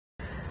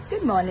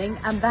Good morning.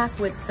 I'm back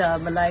with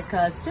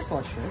Malaika's tip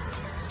portrait.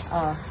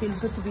 Feels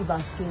good to be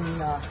basking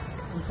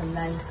in some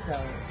nice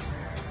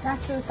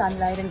natural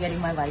sunlight and getting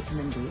my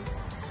vitamin D.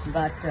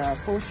 But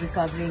post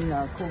recovering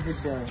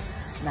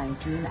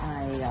COVID-19,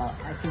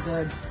 I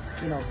figured,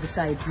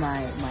 besides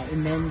my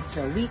immense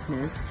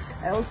weakness,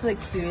 I also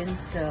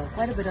experienced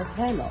quite a bit of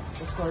hair loss.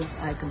 Of course,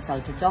 I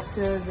consulted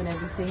doctors and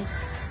everything,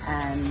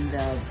 and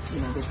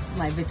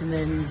my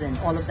vitamins and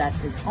all of that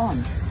is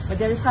on. But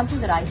there is something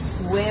that I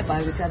swear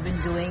by, which I've been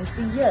doing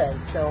for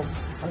years. So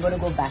I'm going to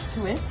go back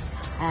to it,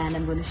 and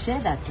I'm going to share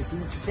that with you.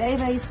 It's very,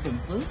 very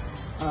simple.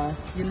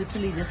 You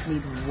literally just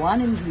need one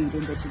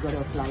ingredient that you've got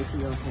to apply to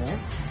your hair,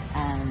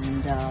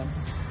 and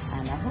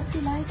I hope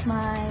you like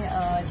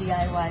my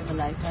DIY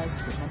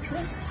Malaika's tip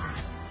portrait.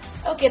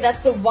 Okay,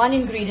 that's the one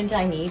ingredient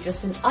I need,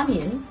 just an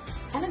onion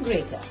and a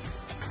grater.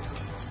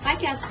 Hi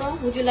Casper,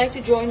 would you like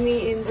to join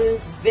me in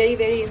this very,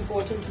 very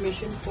important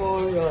mission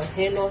for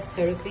hair loss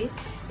therapy?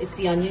 It's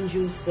the onion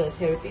juice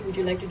therapy. Would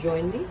you like to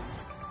join me?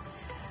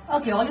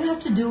 Okay, all you have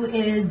to do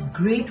is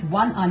grate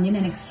one onion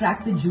and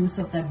extract the juice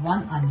of that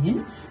one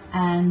onion,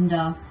 and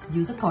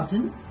use a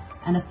cotton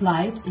and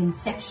apply it in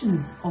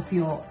sections of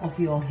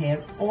your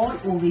hair all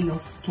over your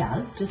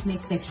scalp. Just make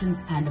sections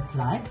and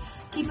apply.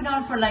 Keep it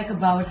on for like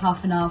about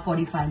half an hour,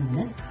 45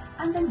 minutes,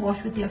 and then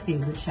wash with your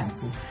favorite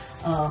shampoo.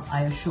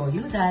 I assure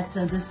you that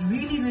this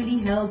really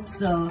helps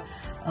that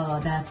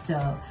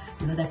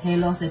hair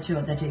loss that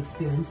you're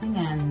experiencing,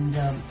 and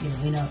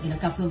in a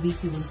couple of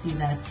weeks you will see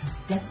that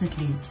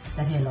definitely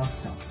that hair loss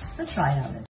stops. So try it out.